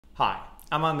Hi,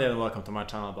 I'm Andy and welcome to my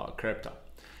channel about crypto.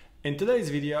 In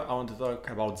today's video I want to talk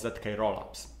about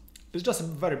ZK-rollups. It's just a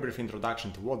very brief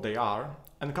introduction to what they are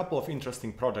and a couple of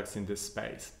interesting projects in this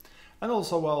space, and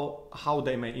also, well, how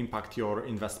they may impact your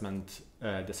investment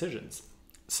decisions.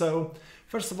 So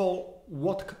first of all,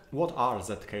 what are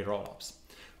ZK-rollups?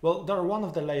 Well, they're one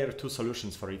of the layer 2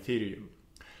 solutions for Ethereum.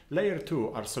 Layer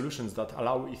 2 are solutions that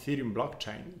allow Ethereum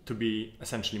blockchain to be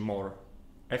essentially more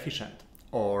efficient,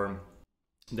 or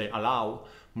they allow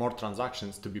more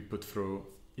transactions to be put through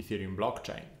Ethereum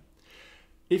blockchain.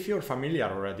 If you're familiar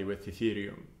already with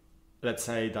Ethereum, let's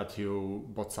say that you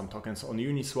bought some tokens on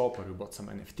Uniswap or you bought some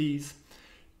NFTs,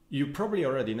 you probably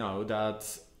already know that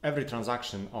every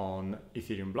transaction on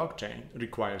Ethereum blockchain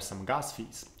requires some gas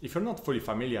fees. If you're not fully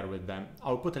familiar with them,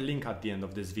 I'll put a link at the end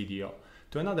of this video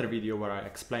to another video where I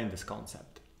explain this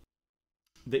concept.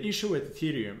 The issue with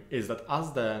Ethereum is that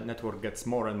as the network gets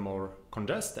more and more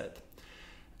congested,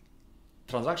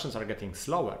 transactions are getting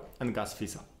slower and gas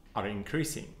fees are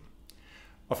increasing.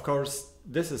 Of course,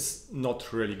 this is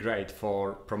not really great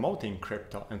for promoting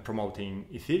crypto and promoting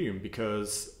Ethereum,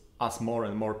 because as more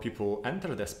and more people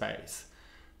enter the space,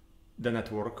 the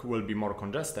network will be more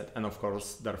congested, and of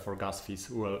course, therefore gas fees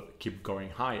will keep going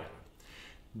higher.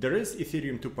 There is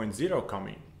Ethereum 2.0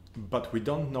 coming, but we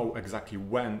don't know exactly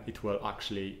when it will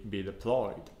actually be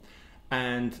deployed.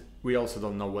 And we also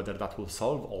don't know whether that will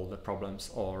solve all the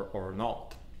problems or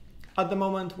not. At the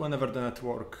moment, whenever the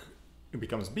network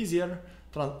becomes busier,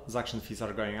 transaction fees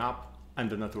are going up and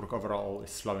the network overall is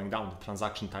slowing down, the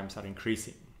transaction times are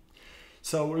increasing.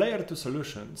 So layer 2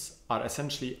 solutions are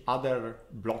essentially other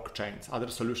blockchains, other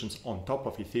solutions on top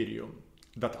of Ethereum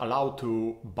that allow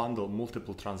to bundle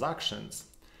multiple transactions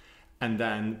and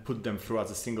then put them through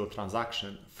as a single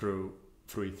transaction through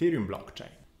Ethereum blockchain.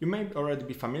 You may already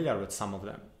be familiar with some of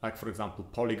them, like for example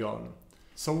Polygon.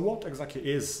 So what exactly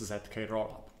is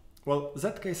ZK-rollup? Well,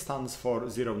 ZK stands for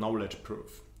Zero Knowledge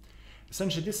Proof.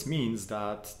 Essentially this means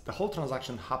that the whole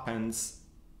transaction happens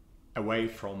away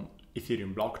from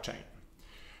Ethereum blockchain.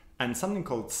 And something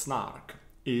called Snark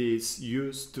is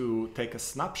used to take a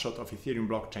snapshot of Ethereum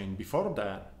blockchain before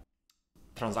the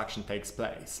transaction takes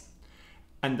place,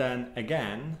 and then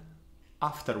again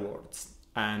afterwards.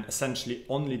 And essentially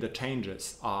only the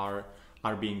changes are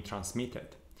being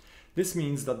transmitted. This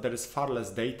means that there is far less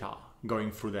data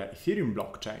going through the Ethereum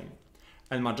blockchain,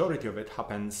 and majority of it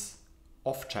happens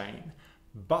off-chain,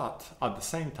 but at the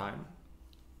same time,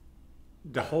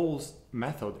 the whole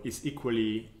method is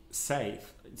equally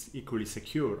safe, it's equally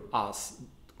secure as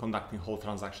conducting whole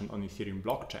transaction on Ethereum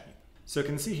blockchain. So you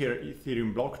can see here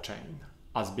Ethereum blockchain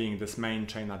as being this main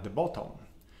chain at the bottom.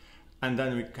 And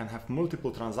then we can have multiple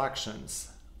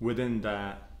transactions within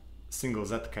the single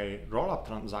ZK-rollup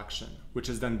transaction, which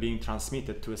is then being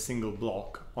transmitted to a single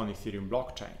block on Ethereum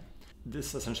blockchain.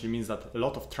 This essentially means that a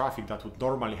lot of traffic that would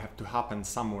normally have to happen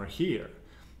somewhere here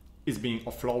is being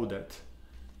offloaded,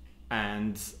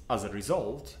 and as a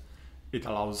result, it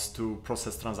allows to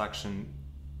process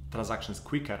transactions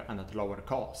quicker and at lower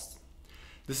cost.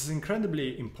 This is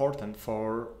incredibly important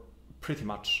for pretty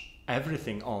much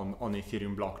everything on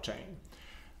Ethereum blockchain.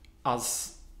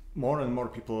 As more and more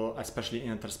people, especially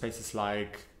in interspaces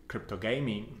like crypto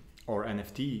gaming or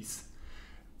NFTs,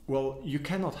 well, you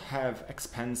cannot have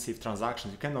expensive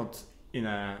transactions. You cannot,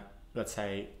 let's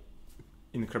say,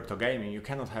 in crypto gaming, you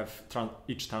cannot have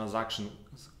each transaction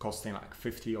costing like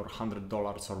 $50 or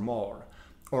 $100 or more,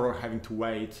 or having to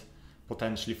wait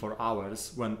potentially for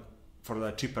hours for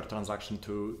the cheaper transaction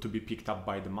to be picked up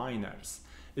by the miners.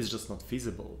 It's just not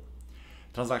feasible.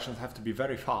 Transactions have to be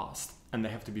very fast and they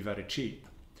have to be very cheap.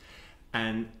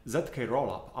 And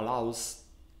ZK-rollup allows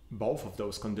both of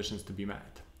those conditions to be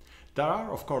met. There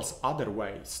are, of course, other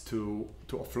ways to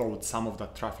offload some of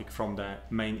that traffic from the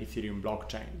main Ethereum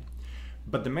blockchain.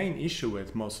 But the main issue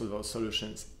with most of those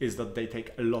solutions is that they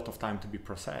take a lot of time to be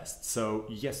processed. So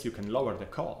yes, you can lower the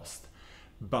cost,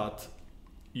 but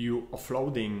you're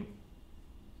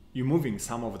moving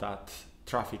some of that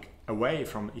traffic away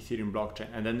from Ethereum blockchain,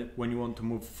 and then when you want to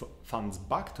move funds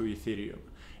back to Ethereum,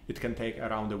 it can take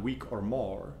around a week or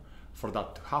more for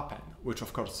that to happen, which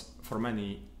of course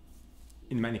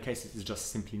in many cases is just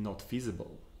simply not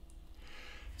feasible.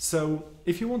 So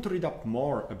if you want to read up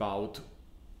more about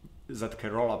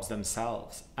ZK-rollups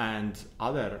themselves and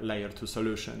other layer 2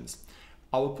 solutions,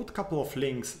 I will put a couple of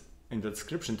links in the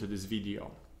description to this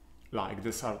video, like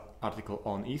this article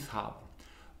on ETHhub,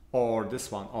 or this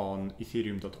one on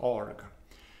ethereum.org.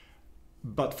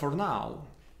 But for now,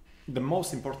 the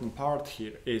most important part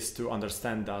here is to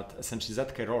understand that essentially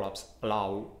ZK-rollups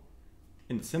allow,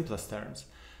 in the simplest terms,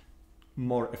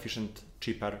 more efficient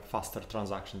cheaper, faster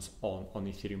transactions on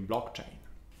Ethereum blockchain.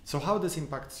 So how this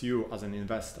impacts you as an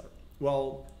investor?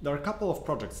 Well, there are a couple of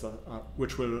projects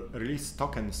which will release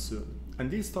tokens soon,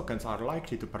 and these tokens are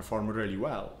likely to perform really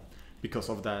well because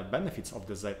of the benefits of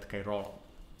the ZK-rollup.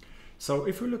 So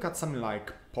if we look at something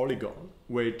like Polygon,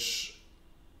 which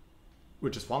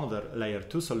is one of the layer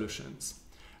 2 solutions,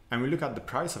 and we look at the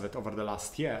price of it over the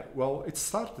last year, well, it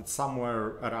started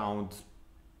somewhere around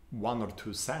 1 or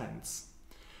 2 cents.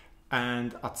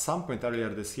 And at some point earlier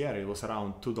this year, it was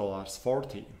around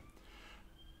 $2.40.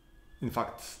 In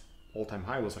fact, all-time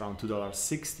high was around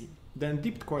 $2.60. Then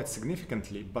dipped quite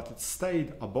significantly, but it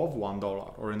stayed above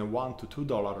 $1 or in a $1 to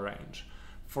 $2 range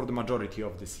for the majority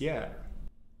of this year.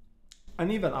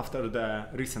 And even after the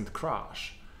recent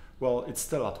crash, well, it's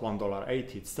still at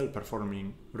 $1.80. It's still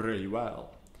performing really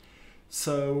well.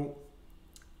 So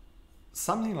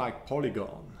something like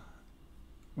Polygon,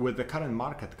 with the current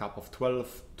market cap of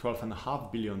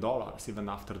 $12.5 billion, even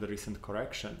after the recent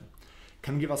correction,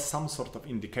 can give us some sort of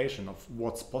indication of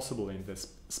what's possible in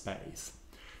this space.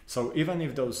 So even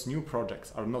if those new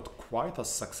projects are not quite as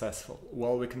successful,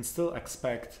 well, we can still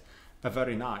expect a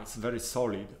very nice, very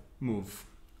solid move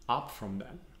up from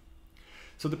them.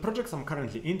 So the projects I'm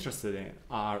currently interested in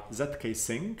are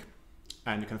zk-Sync,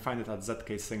 and you can find it at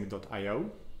zkSync.io,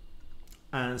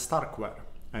 and StarkWare,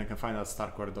 and you can find it at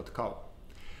StarkWare.co.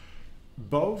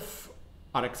 Both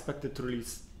are expected to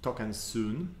release tokens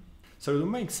soon, so it will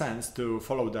make sense to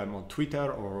follow them on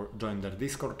Twitter or join their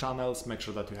Discord channels. Make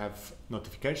sure that you have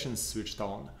notifications switched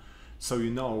on so you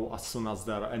know as soon as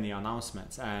there are any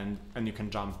announcements, and you can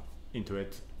jump into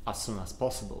it as soon as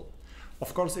possible.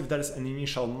 Of course, if there is an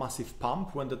initial massive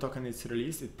pump when the token is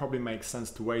released, it probably makes sense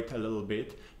to wait a little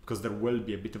bit because there will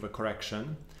be a bit of a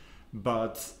correction,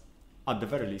 but at the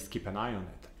very least keep an eye on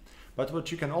it. But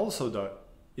what you can also do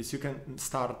is you can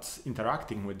start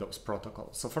interacting with those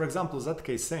protocols. So for example,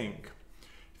 zk-Sync,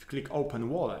 if you click open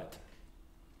wallet,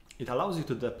 it allows you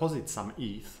to deposit some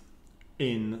ETH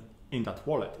in that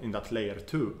wallet, in that layer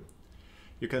 2.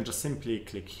 You can just simply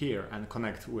click here and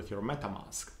connect with your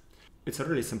MetaMask. It's a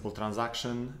really simple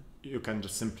transaction. You can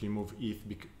just simply move ETH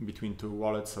between 2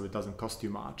 wallets, so it doesn't cost you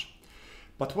much.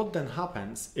 But what then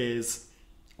happens is,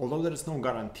 although there is no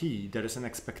guarantee, there is an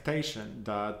expectation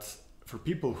that for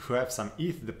people who have some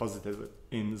ETH deposited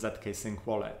in zk-Sync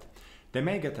wallet, they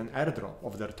may get an airdrop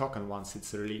of their token once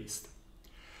it's released.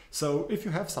 So if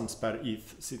you have some spare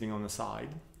ETH sitting on the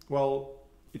side, well,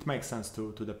 it makes sense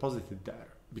to deposit it there,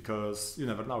 because you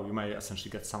never know, you may essentially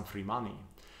get some free money.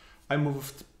 I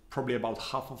moved probably about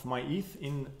half of my ETH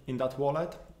in that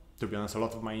wallet. To be honest, a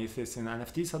lot of my ETH is in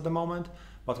NFTs at the moment,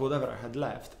 but whatever I had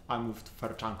left, I moved a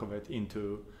fair chunk of it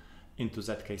into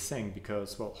zk-Sync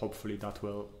because, well, hopefully that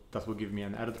will give me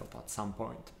an airdrop at some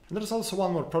point. And there's also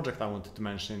one more project I wanted to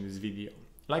mention in this video.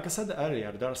 Like I said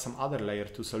earlier, there are some other layer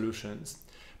 2 solutions,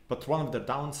 but one of the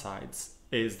downsides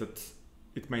is that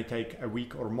it may take a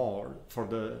week or more for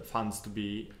the funds to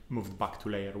be moved back to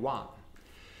layer 1.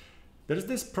 There is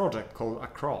this project called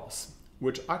Across,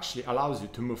 which actually allows you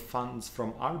to move funds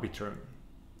from Arbitrum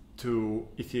to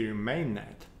Ethereum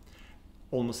mainnet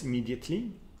almost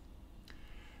immediately.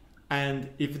 And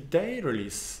if they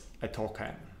release a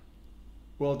token,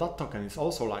 well, that token is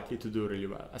also likely to do really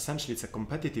well. Essentially, it's a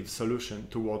competitive solution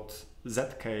to what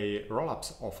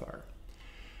ZK-rollups offer.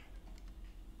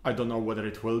 I don't know whether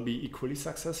it will be equally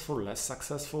successful, less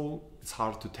successful. It's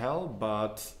hard to tell,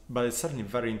 but it's certainly a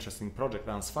very interesting project.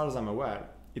 And as far as I'm aware,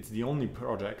 it's the only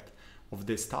project of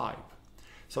this type.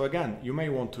 So again, you may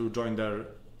want to join their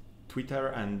Twitter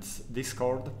and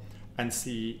Discord and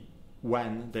see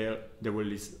when they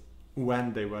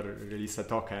will release a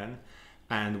token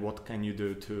and what can you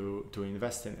do to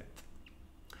invest in it.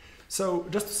 So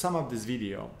just to sum up this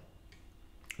video,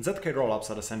 ZK-rollups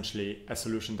are essentially a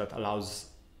solution that allows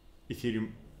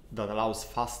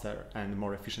faster and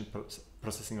more efficient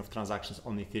processing of transactions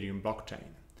on Ethereum blockchain.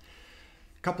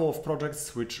 A couple of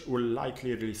projects which will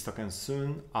likely release tokens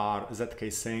soon are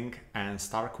zk-Sync and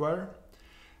StarkWare,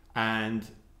 and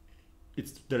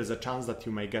there is a chance that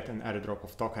you may get an airdrop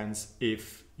of tokens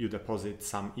if you deposit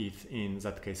some ETH in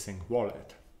zk-Sync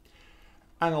wallet.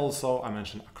 And also I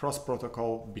mentioned Across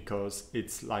protocol because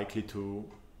it's likely to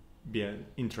be an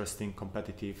interesting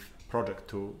competitive project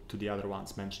to the other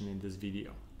ones mentioned in this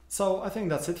video. So I think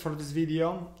that's it for this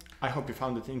video. I hope you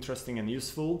found it interesting and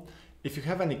useful. If you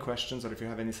have any questions or if you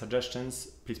have any suggestions,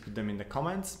 please put them in the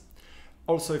comments.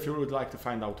 Also, if you would like to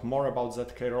find out more about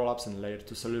ZK-rollups and layer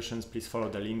 2 solutions, please follow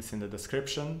the links in the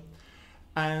description.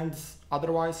 And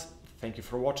otherwise, thank you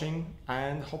for watching,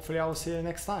 and hopefully I'll see you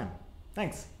next time.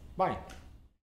 Thanks. Bye.